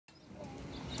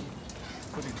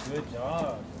Good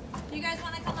job. Do you guys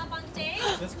want to come up on stage?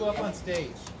 Let's go up on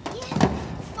stage. Yeah,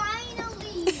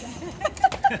 finally.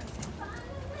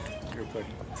 You're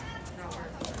putting.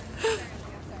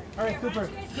 All right, Cooper.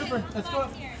 Cooper, let's go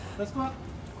up. Let's go up.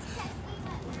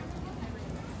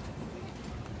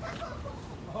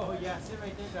 Oh yeah, sit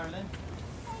right there, darling.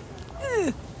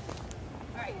 All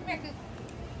right, come here, Coop.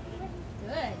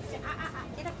 Good.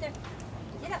 Get up there.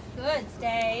 Get up. Good.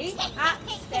 Stay.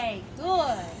 Stay.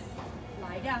 Good.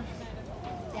 Lie down.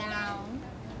 Down.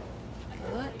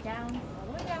 Good. Down. All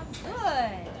the way down.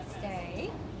 Good. Stay.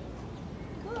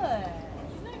 Good.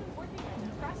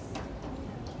 Press.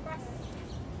 Press.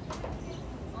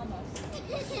 Almost.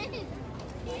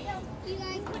 You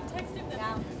guys would text him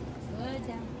Down. Good.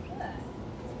 Down. Good.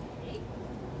 Stay.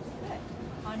 Good.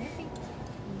 On your feet.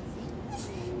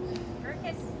 Easy. For a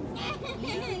kiss.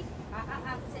 Easy.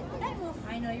 Sit. Don't move.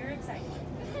 I know you're excited.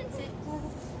 Sit.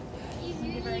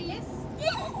 Give her a kiss.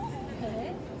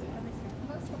 Good.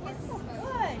 Kiss.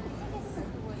 Good.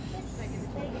 Kiss.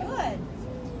 Stay good.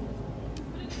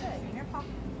 Good. In your paw.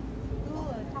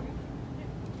 Good. Paw.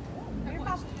 In your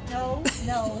paw. No.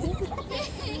 No.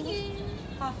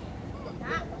 Paw.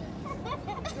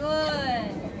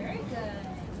 Good. Very good.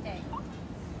 Stay.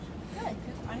 Good.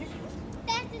 On your feet.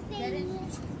 That's the Get it. same.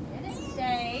 Get it.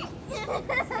 Stay.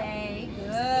 Stay.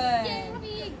 Good. Give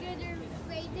me a good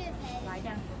way to head. Lie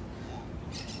down.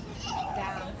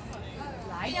 Down.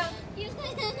 Lie down.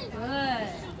 Good.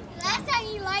 Last time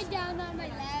you lied down on my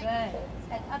leg. Good.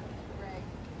 Head up.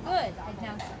 Good. Head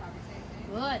down.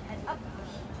 Good. Head up.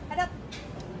 Head up.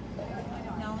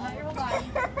 No, not your whole body.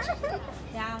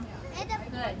 Down. Head up.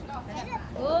 Good. Head Head up. up.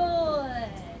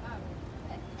 Good.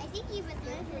 I think he was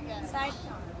listening. Side.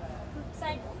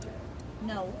 Side.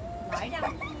 No. Lie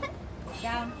down.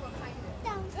 Down.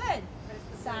 Down. Good.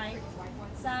 Side.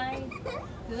 Side.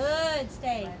 Good.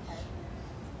 Stay.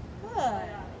 Good.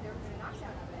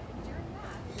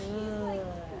 Good.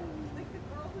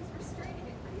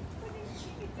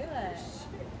 Good.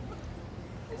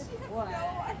 What?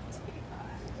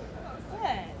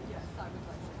 Good.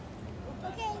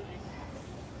 Okay.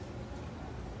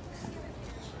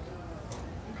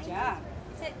 Good job.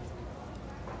 Sit.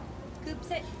 Coop,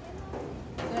 sit.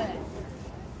 Good.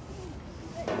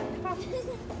 Pop.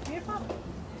 Here, pop.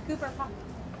 Cooper, pop.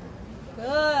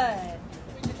 Good.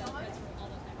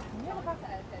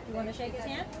 You want to shake his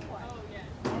hand?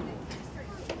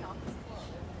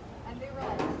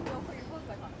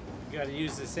 You got to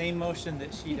use the same motion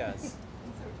that she does,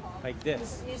 like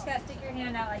this. You just got to stick your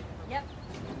hand out like, yep.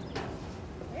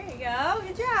 There you go.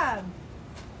 Good job.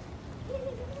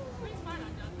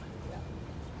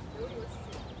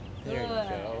 There you go.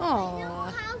 I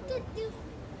know how to do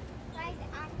guys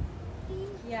acting.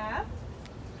 Yeah.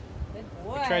 Good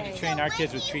boy. We tried to train our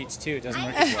kids with treats too. It doesn't I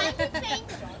work as tried well. to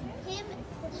train him,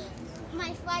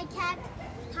 my fly cat,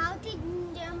 how to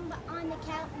jump on the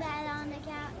cat, bed on the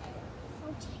cat.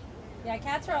 Yeah,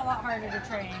 cats are a lot harder to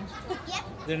train. Yep.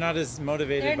 They're not as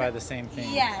motivated They're by not- the same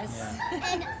thing. Yes.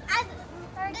 Yeah. And as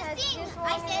the thing,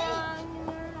 I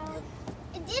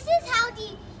said, this is how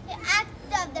the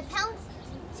act of the pounce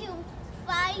to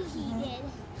fly he did.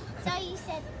 So he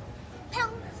said,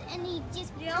 pounce, and he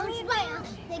just pounced right on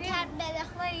the cat bed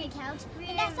on the couch.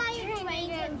 And that's how you train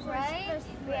him first.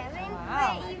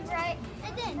 Wow.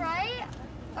 And then,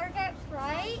 Our cat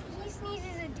Fry, he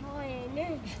sneezes a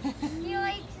ton. He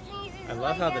like sneezes. I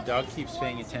love how the dog keeps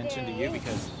paying attention to you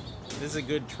because this is a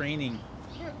good training.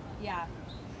 Yeah.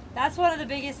 That's one of the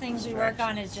biggest things we work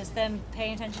on is just them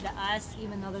paying attention to us,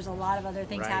 even though there's a lot of other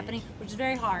things Right. happening, which is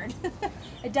very hard.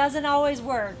 It doesn't always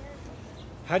work.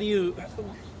 How do you,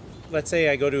 let's say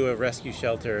I go to a rescue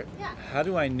shelter, how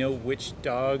do I know which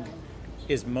dog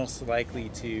is most likely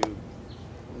to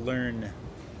learn?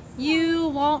 You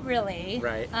won't really.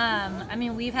 Right. I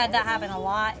mean, we've had that happen a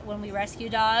lot when we rescue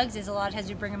dogs. Is a lot of times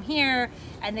we bring them here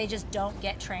and they just don't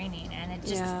get training, and it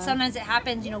just sometimes it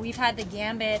happens. You know, we've had the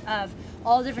gambit of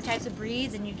all different types of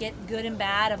breeds, and you get good and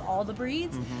bad of all the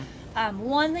breeds.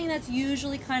 One thing that's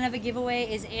usually kind of a giveaway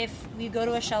is if we go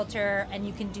to a shelter and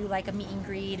you can do like a meet and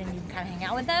greet and you can kind of hang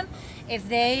out with them. If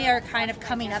they are kind of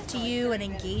coming up to you and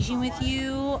engaging with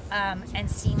you and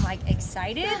seem like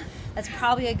excited, that's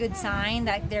probably a good sign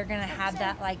that they're going to have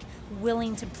that like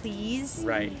willing to please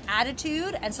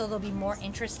attitude, and so they'll be more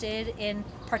interested in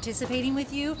participating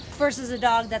with you versus a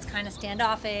dog that's kind of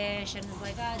standoffish and is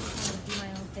like, oh, I just want to do my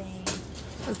own thing.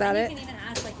 Is that You it? can even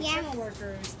ask like the kennel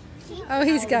workers. Oh,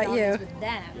 he's how got the dog you. is with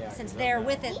them. Since they're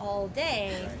with it all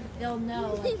day, they'll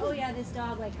know like, oh yeah, this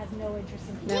dog like has no interest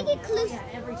in people. take it Yeah,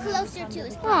 every time closer we come to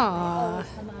his the Aw. cat,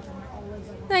 they always come up and they're always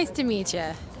like Nice to meet you.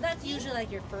 So that's usually like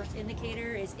your first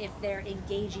indicator, is if they're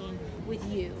engaging with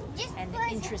you and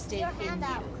interested in you.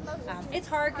 It's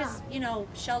hard because, you know,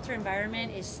 shelter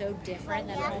environment is so different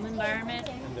than a home environment.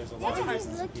 And there's a lot of times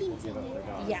that people give up their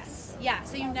dogs. Yes, yeah,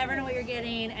 so you never know what you're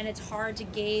getting, and it's hard to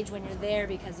gauge when you're there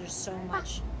because there's so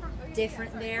much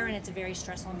different there, and it's a very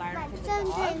stressful environment for the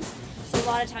dog. So a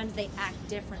lot of times they act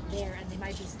different there, and they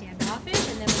might be standoffish,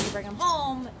 and then when you bring them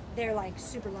home, they're like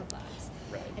super love bugs.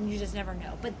 Right. And you just never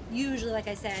know. But usually, like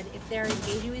I said, if they're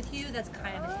engaging with you, that's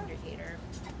kind of an indicator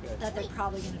that they're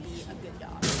probably going to be a good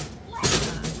dog.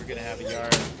 We're going to have a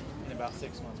yard. In about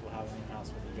 6 months, we'll have a new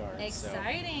house with a yard.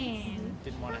 Exciting. So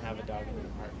didn't want to have a dog in the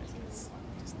apartment because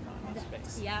just not enough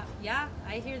space. Yeah,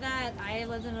 I hear that. I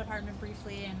lived in an apartment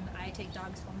briefly, and I take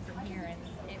dogs home from here, and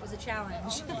it was a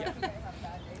challenge. Yeah.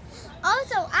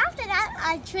 Also, after that,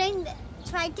 I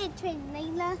tried to train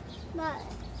Layla, but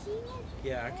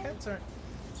Yeah, our cats aren't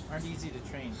easy to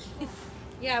train.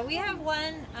 Yeah, we have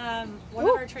one of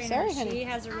our trainers. sorry, honey. She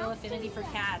has a real affinity for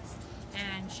cats,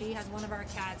 and she has one of our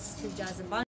cats who does a bunch